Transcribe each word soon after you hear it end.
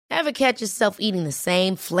Ever catch yourself eating the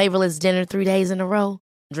same flavorless dinner 3 days in a row?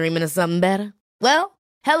 Dreaming of something better? Well,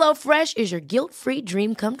 HelloFresh is your guilt-free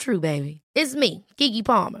dream come true, baby. It's me, Keke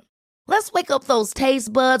Palmer. Let's wake up those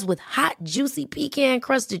taste buds with hot, juicy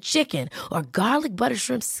pecan-crusted chicken or garlic butter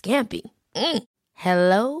shrimp scampi.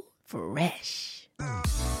 Hello Fresh.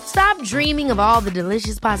 Stop dreaming of all the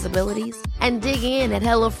delicious possibilities and dig in at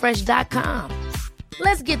HelloFresh.com.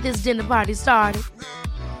 Let's get this dinner party started.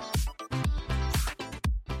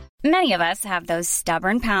 Many of us have those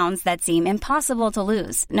stubborn pounds that seem impossible to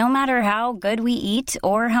lose, no matter how good we eat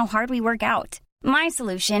or how hard we work out. My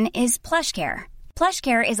solution is PlushCare.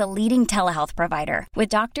 PlushCare is a leading telehealth provider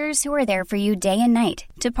with doctors who are there for you day and night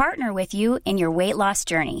to partner with you in your weight loss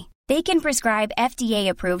journey. They can prescribe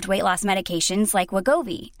FDA-approved weight loss medications like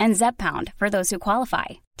Wegovy and Zepbound for those who qualify.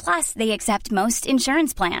 Plus, they accept most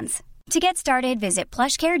insurance plans. To get started, visit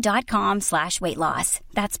plushcare.com/weightloss.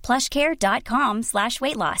 That's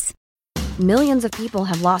plushcare.com/weightloss. Millions of people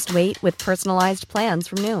have lost weight with personalized plans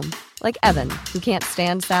from Noom. Like Evan, who can't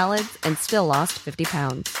stand salads and still lost 50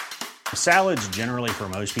 pounds. Salads generally for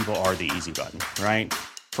most people are the easy button, right?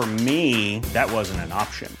 For me, that wasn't an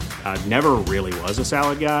option. I never really was a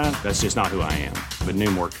salad guy. That's just not who I am. But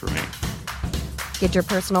Noom worked for me. Get your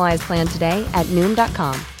personalized plan today at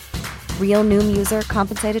Noom.com. Real Noom user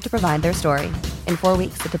compensated to provide their story. In 4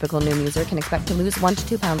 weeks, the typical Noom user can expect to lose 1 to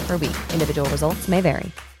 2 pounds per week. Individual results may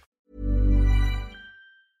vary.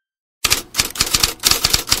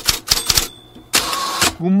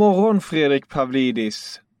 God morgon Fredrik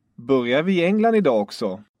Pavlidis. Börjar vi i England idag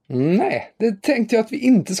också? Nej, det tänkte jag att vi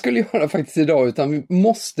inte skulle göra faktiskt idag, utan vi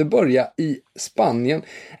måste börja i Spanien,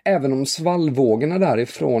 även om svallvågorna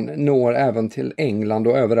därifrån når även till England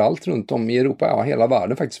och överallt runt om i Europa, ja hela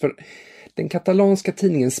världen faktiskt. För den katalanska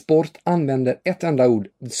tidningen Sport använder ett enda ord,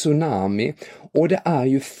 tsunami, och det är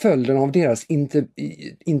ju följden av deras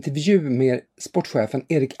intervju med sportchefen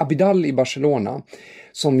Eric Abidal i Barcelona,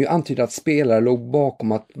 som ju antydde att spelare låg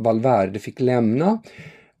bakom att Valverde fick lämna.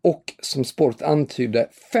 Och som Sport antydde,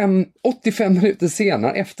 85 minuter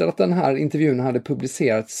senare efter att den här intervjun hade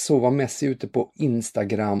publicerats, så var Messi ute på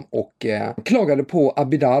Instagram och klagade på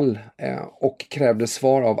Abidal och krävde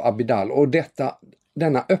svar av Abidal. Och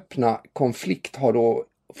denna öppna konflikt har då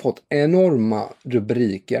fått enorma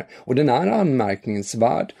rubriker och den är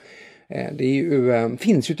anmärkningsvärd. Det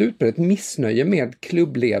finns ju ett utbrett missnöje med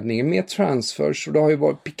klubbledningen, med transfers, och det har ju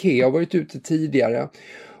varit, Piqué har varit ute tidigare.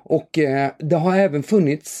 Och det har även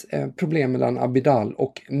funnits problem mellan Abidal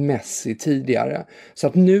och Messi tidigare. Så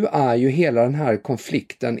att nu är ju hela den här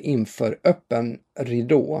konflikten inför öppen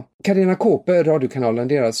ridå. Cadena Cope, radiokanalen,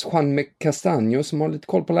 deras Juan Castaño som har lite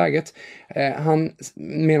koll på läget, han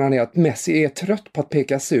menar att Messi är trött på att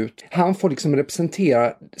pekas ut. Han får liksom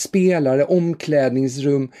representera spelare,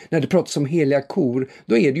 omklädningsrum, när det pratas om heliga kor,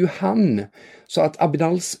 då är det ju han. Så att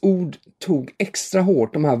Abidals ord tog extra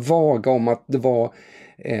hårt, de här vaga om att det var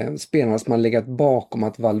spelarna som har legat bakom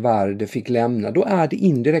att Valverde fick lämna, då är det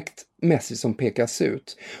indirekt Messi som pekas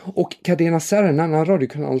ut. Och Cadena Ser, en annan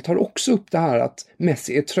radiokanal, tar också upp det här att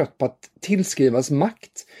Messi är trött på att tillskrivas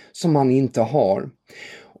makt som han inte har.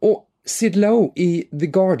 Och Sid Lowe i The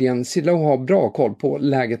Guardian, Sid Lowe har bra koll på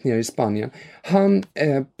läget nere i Spanien. Han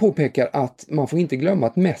påpekar att man får inte glömma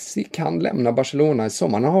att Messi kan lämna Barcelona i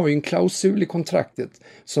sommar. Han har ju en klausul i kontraktet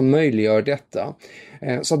som möjliggör detta.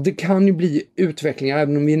 Så det kan ju bli utvecklingar,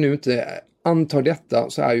 även om vi nu inte antar detta,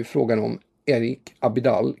 så är ju frågan om Eric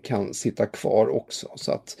Abidal kan sitta kvar också.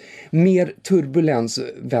 Så att mer turbulens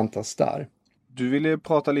väntas där. Du ville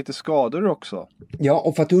prata lite skador också. Ja,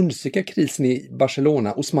 och för att undersöka krisen i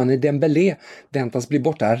Barcelona, Ousmane Dembélé väntas bli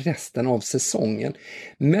borta resten av säsongen.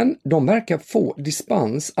 Men de verkar få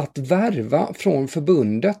dispens att värva från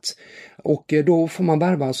förbundet. Och då får man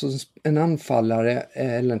värva alltså en anfallare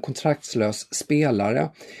eller en kontraktslös spelare.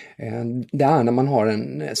 Det är när man har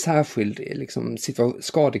en särskild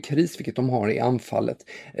skadekris, vilket de har i anfallet.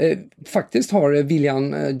 Faktiskt har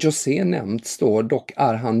William José nämnts då, dock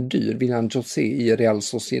är han dyr. William José i Real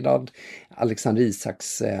Sociedad, Alexander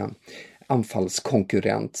Isaks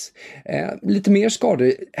anfallskonkurrent. Lite mer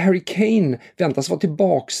skador. Harry Kane väntas vara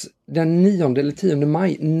tillbaks den 9 eller 10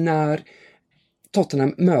 maj när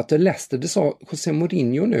Tottenham möter Leicester, det sa José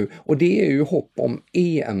Mourinho nu, och det är ju hopp om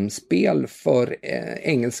EM-spel för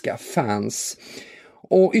engelska fans.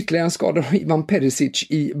 Och ytterligare en skada av Ivan Perisic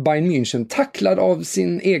i Bayern München, tacklad av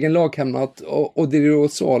sin egen lagkamrat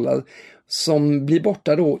Odriozola, som blir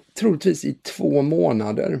borta då troligtvis i 2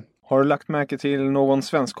 månader. Har du lagt märke till någon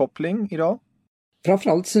svensk koppling idag?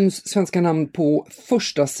 Framförallt syns svenska namn på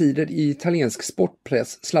första sidor i italiensk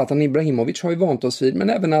sportpress. Zlatan Ibrahimovic har ju vant oss vid, men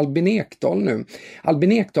även Albin Ekdal nu.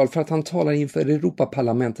 Albin Ekdal för att han talar inför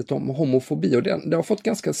Europaparlamentet om homofobi, och det har fått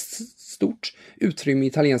ganska stort utrymme i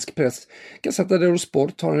italiensk press. Gazzetta dello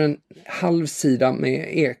Sport har en halvsida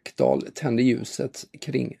med Ekdal tänder ljuset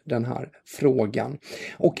kring den här frågan.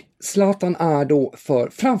 Och Zlatan är då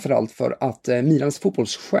framförallt för att Milans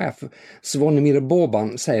fotbollschef Zvonimir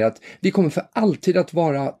Boban säger att vi kommer för alltid att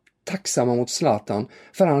vara tacksamma mot Zlatan,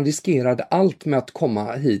 för han riskerade allt med att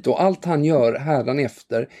komma hit, och allt han gör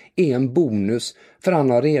hädanefter är en bonus, för han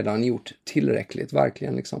har redan gjort tillräckligt.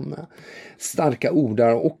 Verkligen liksom starka ord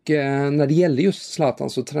där. Och när det gäller just Zlatan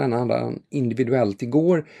så tränade han individuellt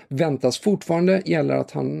igår. Väntas fortfarande, gäller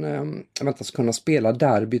att han väntas kunna spela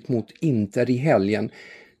derbyt mot Inter i helgen.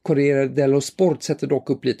 Corriere dello Sport sätter dock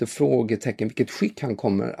upp lite frågetecken vilket skick han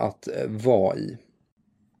kommer att vara i.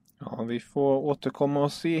 Ja, vi får återkomma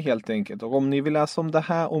och se helt enkelt. Och om ni vill läsa om det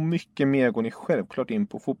här och mycket mer går ni självklart in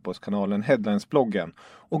på fotbollskanalen Headlines-bloggen.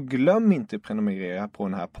 Och glöm inte prenumerera på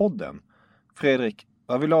den här podden. Fredrik,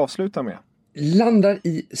 vad vill du avsluta med? Landar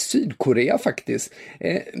i Sydkorea faktiskt.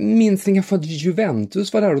 Minns ni kanske att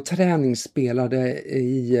Juventus var där och träningsspelade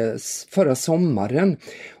i förra sommaren.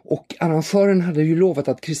 Och arrangören hade ju lovat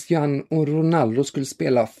att Cristiano Ronaldo skulle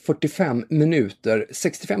spela 45 minuter.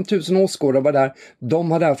 65 000 åskådare var där. De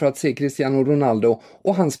var där för att se Cristiano Ronaldo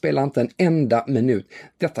och han spelade inte en enda minut.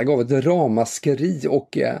 Detta gav ett ramaskri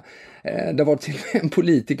och det var till en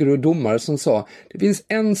politiker och domare som sa: det finns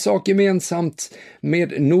en sak gemensamt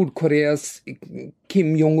med Nordkoreas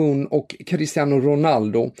Kim Jong-un och Cristiano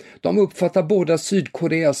Ronaldo. De uppfattar båda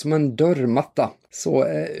Sydkorea som en dörrmatta. Så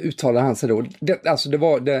uttalar han sig då. Det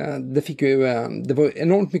var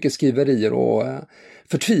enormt mycket skriverier och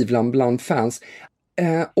förtvivlan bland fans.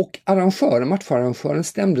 Och matcharrangören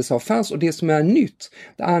stämdes av fans, och det som är nytt,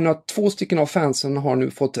 det är att 2 stycken av fansen har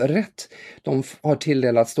nu fått rätt. De har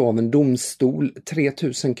tilldelats av en domstol 3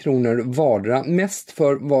 000 kronor vardera, mest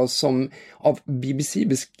för vad som av BBC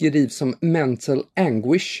beskrivs som mental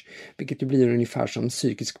anguish, vilket ju blir ungefär som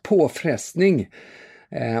psykisk påfrestning.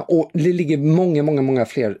 Och det ligger många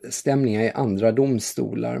fler stämningar i andra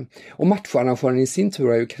domstolar. Och matcharrangören i sin tur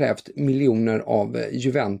har ju krävt miljoner av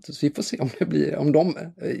Juventus. Vi får se om de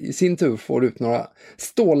i sin tur får ut några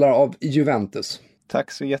stålar av Juventus.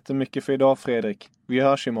 Tack så jättemycket för idag, Fredrik. Vi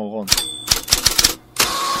hörs imorgon.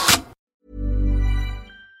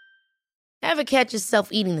 Ever catch yourself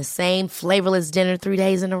eating the same flavorless dinner 3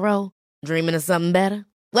 days in a row? Dreaming of something better?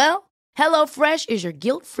 Well, HelloFresh is your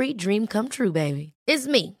guilt-free dream come true, baby. It's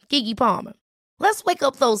me, Keke Palmer. Let's wake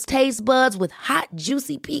up those taste buds with hot,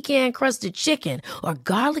 juicy pecan-crusted chicken or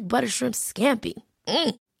garlic butter shrimp scampi.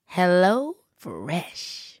 Hello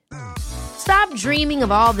Fresh. Stop dreaming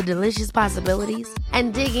of all the delicious possibilities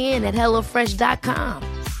and dig in at HelloFresh.com.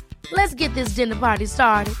 Let's get this dinner party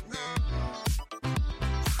started.